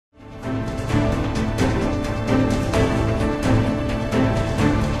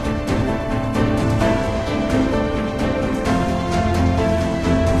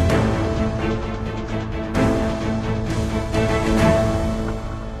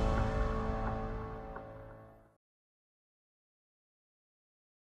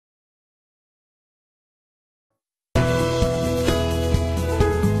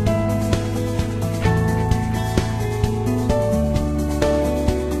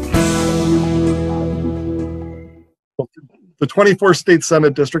the 24th State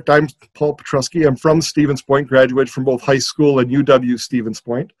Senate District. I'm Paul Piotrowski. I'm from Stevens Point, graduated from both high school and UW Stevens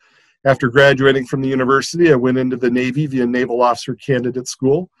Point. After graduating from the university, I went into the Navy via Naval Officer Candidate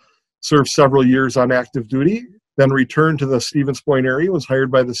School, served several years on active duty, then returned to the Stevens Point area, was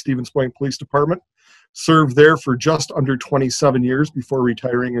hired by the Stevens Point Police Department, served there for just under 27 years before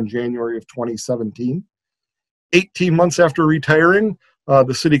retiring in January of 2017. 18 months after retiring,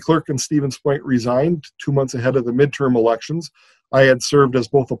 the city clerk in Stevens Point resigned 2 months ahead of the midterm elections. I had served as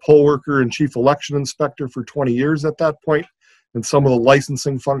both a poll worker and chief election inspector for 20 years at that point, and some of the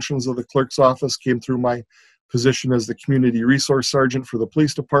licensing functions of the clerk's office came through my position as the community resource sergeant for the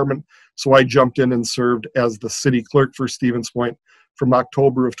police department. So I jumped in and served as the city clerk for Stevens Point from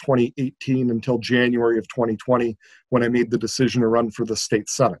October of 2018 until January of 2020, when I made the decision to run for the state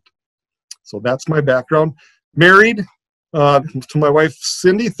senate. So that's my background. Married to my wife,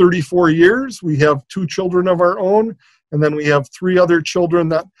 Cindy, 34 years. We have 2 children of our own, and then we have 3 other children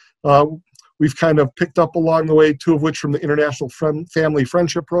that we've kind of picked up along the way, 2 of which from the International Family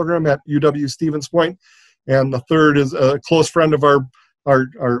Friendship Program at UW Stevens Point, and the third is a close friend of our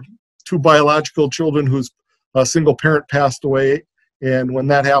 2 biological children whose single parent passed away, and when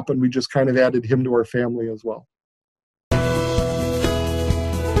that happened, we just kind of added him to our family as well.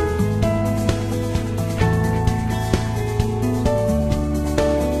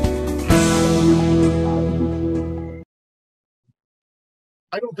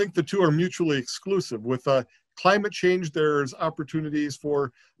 I don't think the 2 are mutually exclusive. With climate change, there's opportunities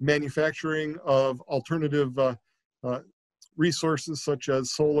for manufacturing of alternative resources such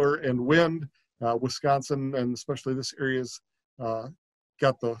as solar and wind. Wisconsin, and especially this area's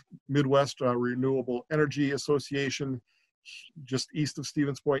got the Midwest Renewable Energy Association just east of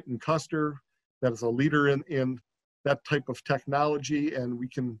Stevens Point in Custer. That is a leader in that type of technology, and we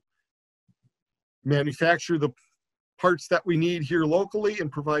can manufacture the parts that we need here locally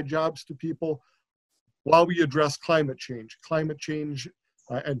and provide jobs to people while we address climate change. Climate change,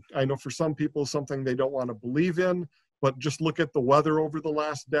 and I know for some people, something they don't want to believe in, but just look at the weather over the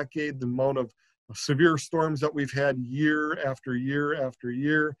last decade, the amount of severe storms that we've had year after year after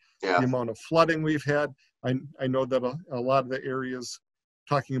year, the amount of flooding we've had. I know that a lot of the areas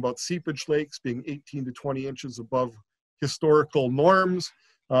talking about seepage lakes being 18 to 20 inches above historical norms.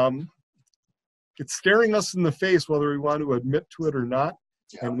 It's staring us in the face whether we want to admit to it or not,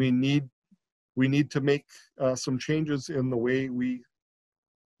 and we need to make some changes in the way we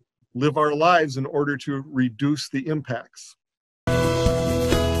live our lives in order to reduce the impacts.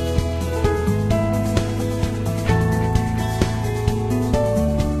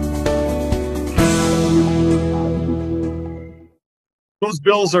 Those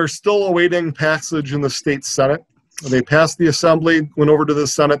bills are still awaiting passage in the state Senate. They passed the Assembly, went over to the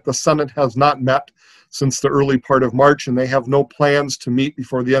Senate. The Senate has not met since the early part of March, and they have no plans to meet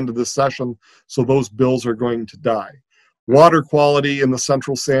before the end of this session, so those bills are going to die. Water quality in the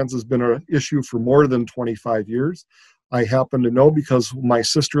Central Sands has been an issue for more than 25 years. I happen to know because my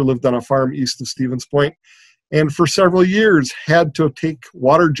sister lived on a farm east of Stevens Point, and for several years had to take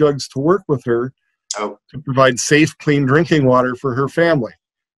water jugs to work with her to provide safe, clean drinking water for her family.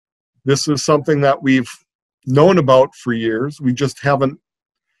 This is something that we've known about for years. We just haven't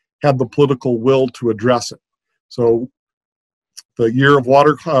had the political will to address it. So the year of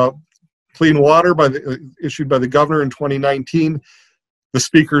water, clean water issued by the governor in 2019, the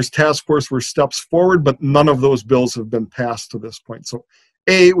speaker's task force were steps forward, but none of those bills have been passed to this point. So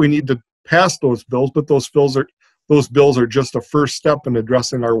we need to pass those bills, but those bills are just a first step in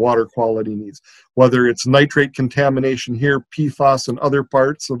addressing our water quality needs. Whether it's nitrate contamination here, PFAS in other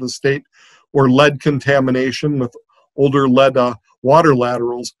parts of the state, or lead contamination with older lead water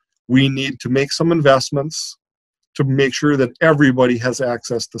laterals, we need to make some investments to make sure that everybody has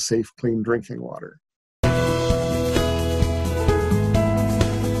access to safe, clean drinking water.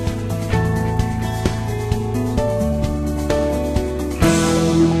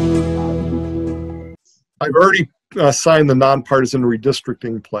 I've already signed the nonpartisan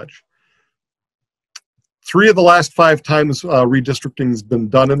redistricting pledge. 3 of the last 5 times redistricting has been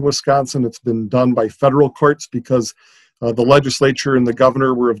done in Wisconsin. It's been done by federal courts because the legislature and the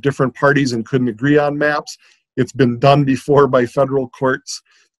governor were of different parties and couldn't agree on maps. It's been done before by federal courts.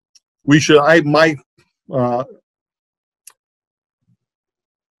 My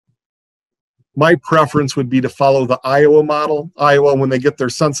preference would be to follow the Iowa model. Iowa, when they get their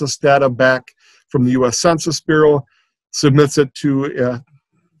census data back from the U.S. Census Bureau, submits it to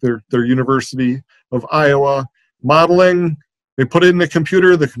their University of Iowa modeling. They put it in the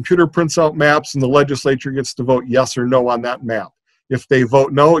computer prints out maps, and the legislature gets to vote yes or no on that map. If they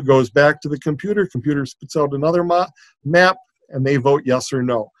vote no, it goes back to the computer spits out another map, and they vote yes or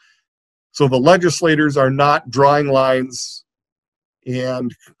no. So the legislators are not drawing lines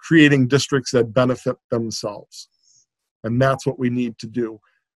and creating districts that benefit themselves. And that's what we need to do.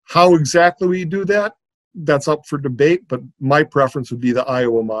 How exactly we do that, that's up for debate, but my preference would be the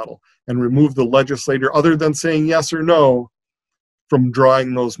Iowa model and remove the legislator, other than saying yes or no, from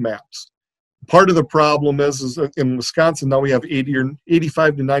drawing those maps. Part of the problem is in Wisconsin now we have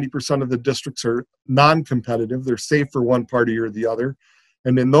 85 to 90% of the districts are non-competitive. They're safe for one party or the other.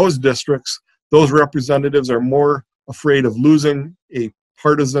 And in those districts, those representatives are more afraid of losing a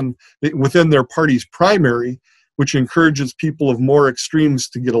partisan within their party's primary, which encourages people of more extremes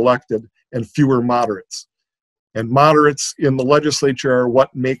to get elected and fewer moderates. And moderates in the legislature are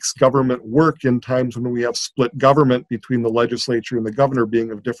what makes government work in times when we have split government between the legislature and the governor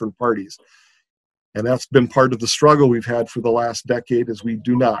being of different parties. And that's been part of the struggle we've had for the last decade, is we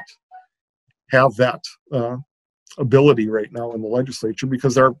do not have that ability right now in the legislature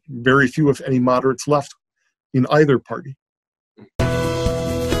because there are very few, if any, moderates left in either party.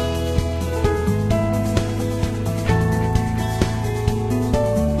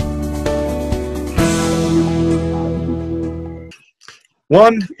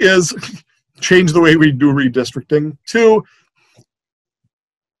 One is change the way we do redistricting. Two,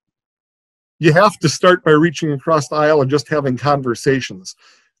 you have to start by reaching across the aisle and just having conversations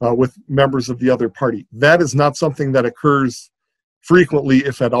with members of the other party. That is not something that occurs frequently,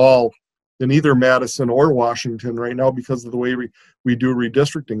 if at all, in either Madison or Washington right now because of the way we do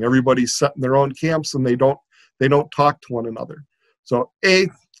redistricting. Everybody's set in their own camps and they don't talk to one another. So A,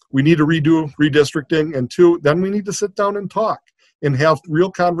 we need to redo redistricting, and two, then we need to sit down and talk and have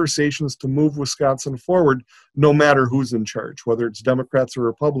real conversations to move Wisconsin forward, no matter who's in charge, whether it's Democrats or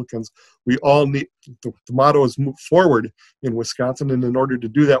Republicans. We all need, the motto is move forward in Wisconsin, and in order to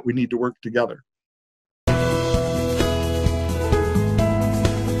do that, we need to work together.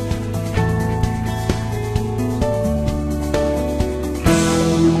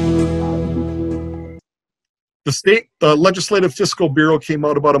 The Legislative Fiscal Bureau came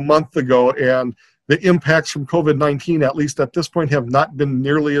out about a month ago, and the impacts from COVID-19, at least at this point, have not been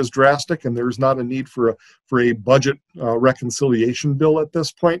nearly as drastic, and there's not a need for a budget reconciliation bill at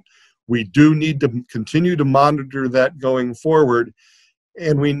this point. We do need to continue to monitor that going forward,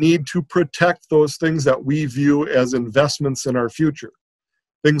 and we need to protect those things that we view as investments in our future.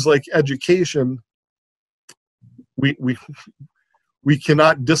 Things like education, we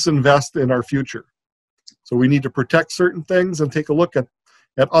cannot disinvest in our future. So we need to protect certain things and take a look at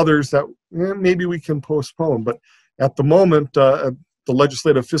others that maybe we can postpone. But at the moment, the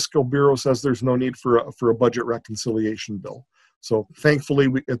Legislative Fiscal Bureau says there's no need for a budget reconciliation bill. So thankfully,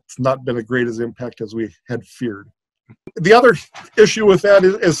 it's not been as great as impact as we had feared. The other issue with that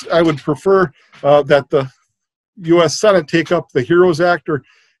is I would prefer that the U.S. Senate take up the HEROES Act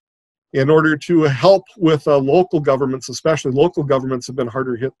in order to help with local governments, especially local governments have been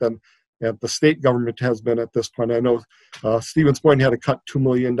harder hit than the state government has been at this point. I know Stevens Point had to cut $2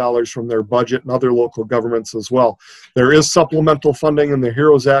 million from their budget, and other local governments as well. There is supplemental funding in the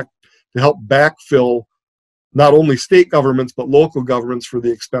HEROES Act to help backfill not only state governments, but local governments for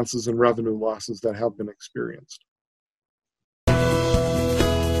the expenses and revenue losses that have been experienced.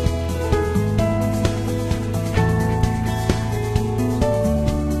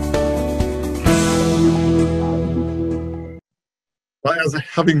 As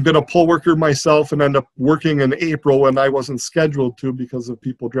having been a poll worker myself and ended up working in April when I wasn't scheduled to because of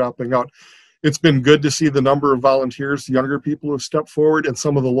people dropping out, it's been good to see the number of volunteers, younger people who have stepped forward, and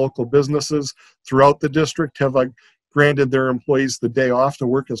some of the local businesses throughout the district have granted their employees the day off to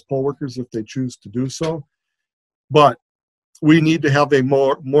work as poll workers if they choose to do so. But we need to have a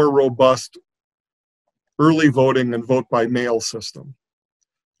more robust early voting and vote by mail system.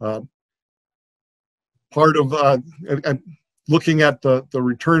 Part of looking at the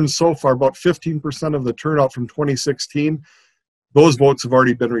returns so far, about 15% of the turnout from 2016, those votes have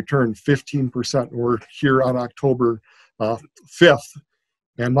already been returned, 15%. We're here on October 5th.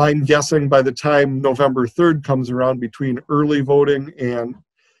 And I'm guessing by the time November 3rd comes around, between early voting and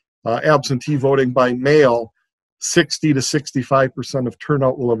absentee voting by mail, 60 to 65% of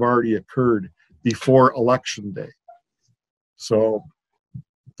turnout will have already occurred before Election Day. So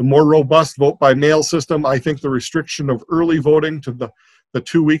the more robust vote by mail system, I think the restriction of early voting to the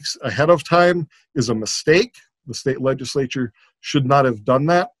 2 weeks ahead of time is a mistake. The state legislature should not have done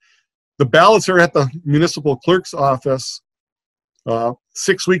that. The ballots are at the municipal clerk's office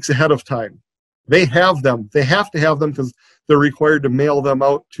 6 weeks ahead of time. They have them. They have to have them because they're required to mail them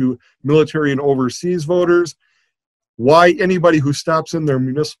out to military and overseas voters. Why anybody who stops in their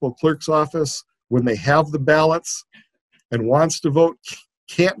municipal clerk's office when they have the ballots and wants to vote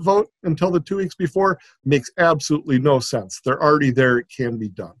can't vote until the 2 weeks before makes absolutely no sense. They're already there. It can be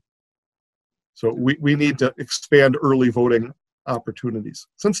done. So we need to expand early voting opportunities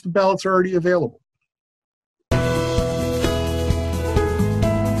since the ballots are already available.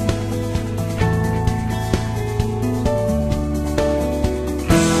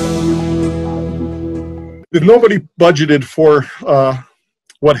 If nobody budgeted for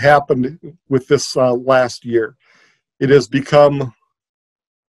what happened with this last year, it has become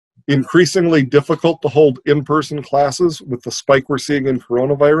increasingly difficult to hold in-person classes with the spike we're seeing in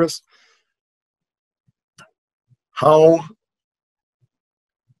coronavirus. How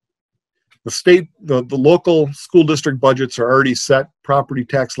the state, the local school district budgets are already set, property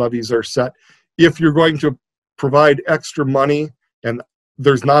tax levies are set. If you're going to provide extra money, and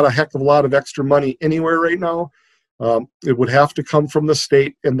there's not a heck of a lot of extra money anywhere right now, it would have to come from the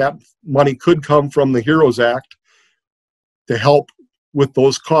state, and that money could come from the HEROES Act to help with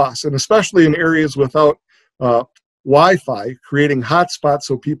those costs, and especially in areas without Wi-Fi, creating hotspots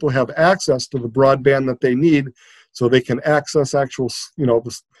so people have access to the broadband that they need so they can access actual,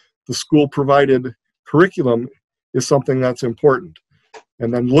 the school-provided curriculum is something that's important.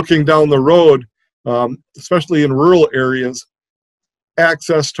 And then looking down the road, especially in rural areas,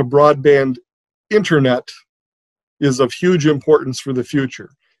 access to broadband internet is of huge importance for the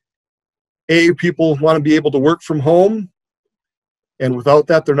future. People want to be able to work from home, and without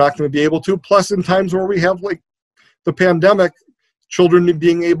that, they're not going to be able to. Plus, in times where we have like the pandemic, children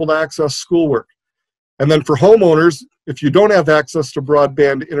being able to access schoolwork. And then for homeowners, if you don't have access to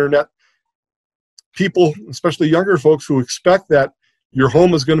broadband internet, people, especially younger folks who expect that your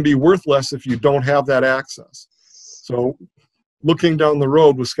home is going to be worth less if you don't have that access. So looking down the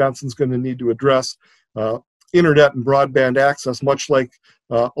road, Wisconsin's going to need to address internet and broadband access, much like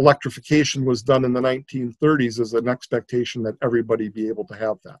electrification was done in the 1930s, as an expectation that everybody be able to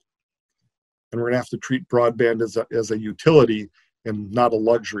have that. And we're going to have to treat broadband as a utility and not a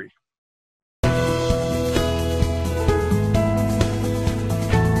luxury.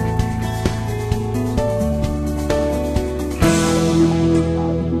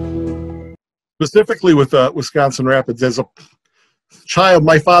 Specifically with Wisconsin Rapids, as a child,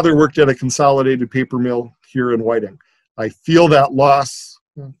 my father worked at a consolidated paper mill here in Whiting. I feel that loss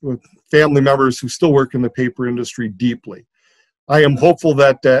with family members who still work in the paper industry deeply. I am hopeful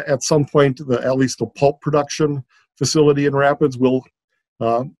that at some point, at least the pulp production facility in Rapids will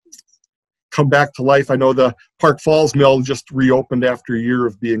come back to life. I know the Park Falls mill just reopened after a year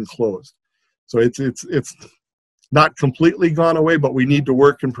of being closed. So it's not completely gone away, but we need to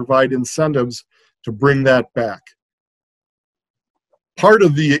work and provide incentives to bring that back. Part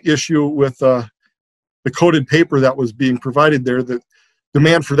of the issue with the coated paper that was being provided there, the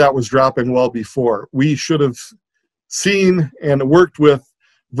demand for that was dropping well before. We should have seen and worked with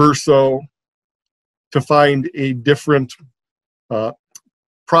Verso to find a different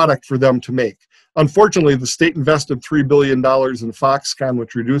product for them to make. Unfortunately, the state invested $3 billion in Foxconn,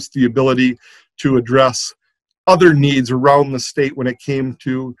 which reduced the ability to address other needs around the state when it came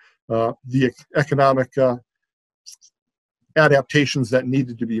to the economic adaptations that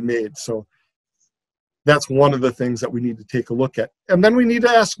needed to be made. So that's one of the things that we need to take a look at. And then we need to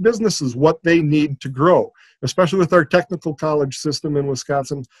ask businesses what they need to grow, especially with our technical college system in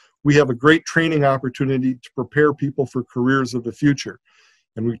Wisconsin. We have a great training opportunity to prepare people for careers of the future.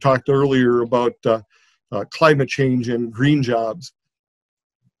 And we talked earlier about climate change and green jobs.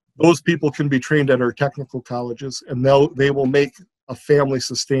 Those people can be trained at our technical colleges, and they will make a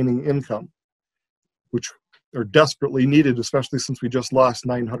family-sustaining income, which are desperately needed, especially since we just lost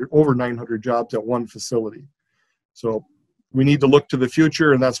over 900 jobs at one facility. So we need to look to the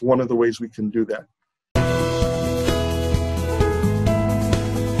future, and that's one of the ways we can do that.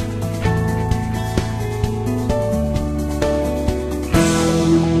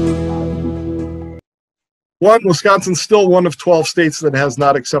 Wisconsin's still one of 12 states that has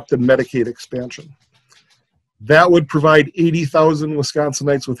not accepted Medicaid expansion. That would provide 80,000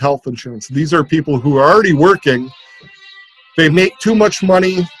 Wisconsinites with health insurance. These are people who are already working. They make too much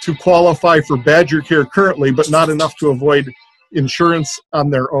money to qualify for Badger Care currently, but not enough to avoid insurance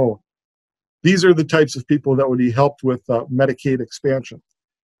on their own. These are the types of people that would be helped with Medicaid expansion.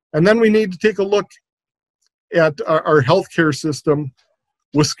 And then we need to take a look at our healthcare system.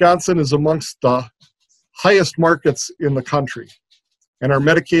 Wisconsin is amongst the highest markets in the country, and our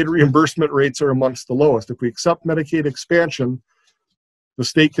Medicaid reimbursement rates are amongst the lowest. If we accept Medicaid expansion, the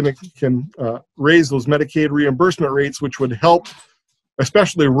state can raise those Medicaid reimbursement rates, which would help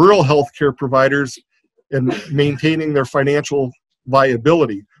especially rural healthcare providers in maintaining their financial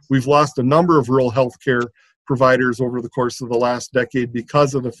viability. We've lost a number of rural healthcare providers over the course of the last decade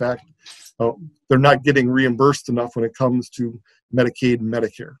because of the fact they're not getting reimbursed enough when it comes to Medicaid and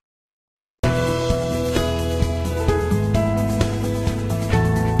Medicare.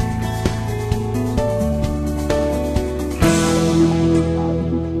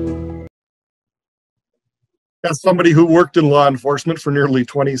 As somebody who worked in law enforcement for nearly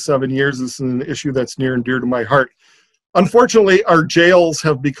 27 years, this is an issue that's near and dear to my heart. Unfortunately, our jails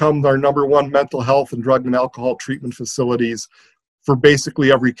have become our #1 mental health and drug and alcohol treatment facilities for basically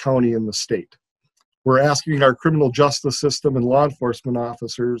every county in the state. We're asking our criminal justice system and law enforcement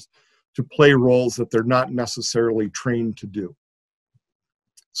officers to play roles that they're not necessarily trained to do.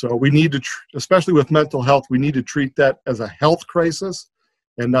 So we need to, especially with mental health, we need to treat that as a health crisis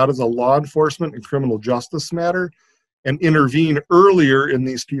and not as a law enforcement and criminal justice matter, and intervene earlier in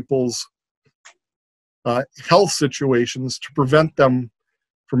these people's health situations to prevent them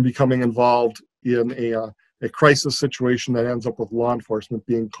from becoming involved in a crisis situation that ends up with law enforcement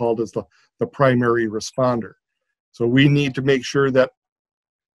being called as the primary responder. So we need to make sure that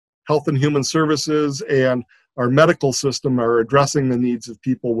Health and Human Services and our medical system are addressing the needs of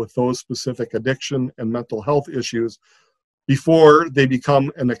people with those specific addiction and mental health issues before they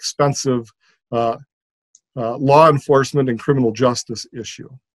become an expensive law enforcement and criminal justice issue.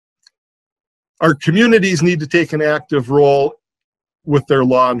 Our communities need to take an active role with their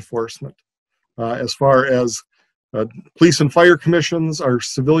law enforcement as far as police and fire commissions, our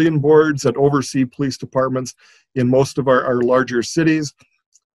civilian boards that oversee police departments in most of our larger cities.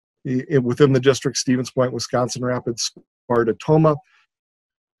 Within the district, Stevens Point, Wisconsin Rapids, Sparta, Toma.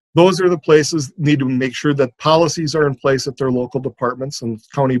 Those are the places need to make sure that policies are in place at their local departments and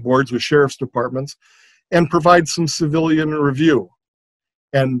county boards with sheriff's departments, and provide some civilian review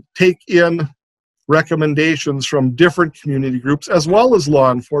and take in recommendations from different community groups as well as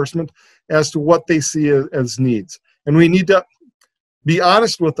law enforcement as to what they see as needs. And we need to be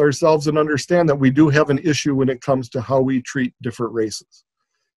honest with ourselves and understand that we do have an issue when it comes to how we treat different races.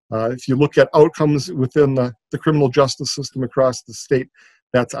 If you look at outcomes within the criminal justice system across the state,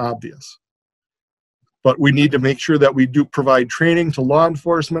 that's obvious. But we need to make sure that we do provide training to law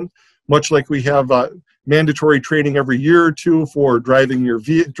enforcement, much like we have mandatory training every year or two for driving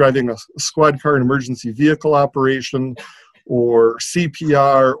a squad car, an emergency vehicle operation, or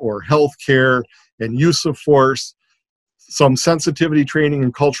CPR, or healthcare, and use of force. Some sensitivity training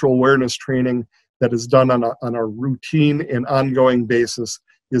and cultural awareness training that is done on a routine and ongoing basis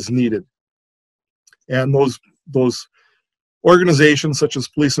is needed. And those organizations such as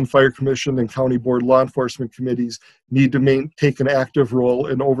Police and Fire Commission and County Board Law Enforcement Committees need to take an active role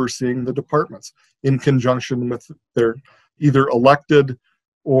in overseeing the departments in conjunction with their either elected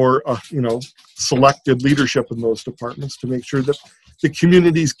or selected leadership in those departments to make sure that the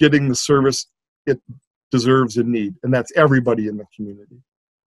community's getting the service it deserves and need, and that's everybody in the community.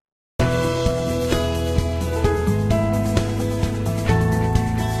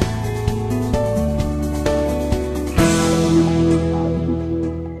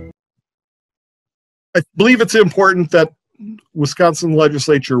 I believe it's important that Wisconsin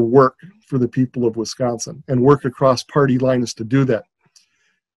legislature work for the people of Wisconsin and work across party lines to do that.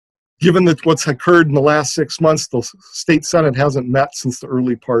 Given that what's occurred in the last 6 months, the state Senate hasn't met since the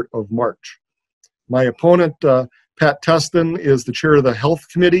early part of March. My opponent, Pat Teston, is the chair of the Health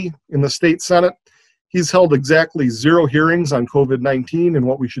Committee in the state Senate. He's held exactly 0 hearings on COVID-19 and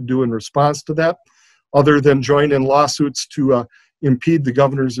what we should do in response to that, other than join in lawsuits to impede the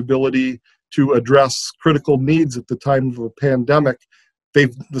governor's ability to address critical needs at the time of a pandemic.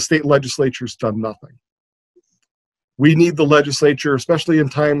 The state legislature's done nothing. We need the legislature, especially in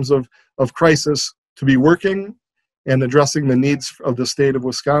times of crisis, to be working and addressing the needs of the state of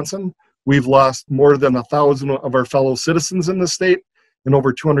Wisconsin. We've lost more than 1,000 of our fellow citizens in the state and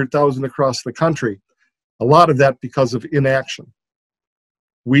over 200,000 across the country. A lot of that because of inaction.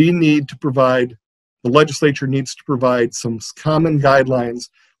 We need to provide, the legislature needs to provide some common guidelines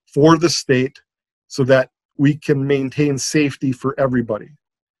for the state so that we can maintain safety for everybody.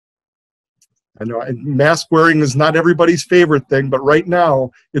 I know mask wearing is not everybody's favorite thing, but right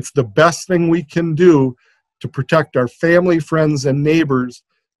now it's the best thing we can do to protect our family, friends, and neighbors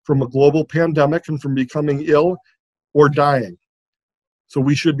from a global pandemic and from becoming ill or dying. So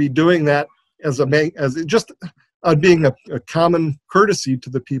we should be doing that as being a common courtesy to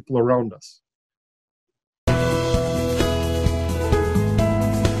the people around us.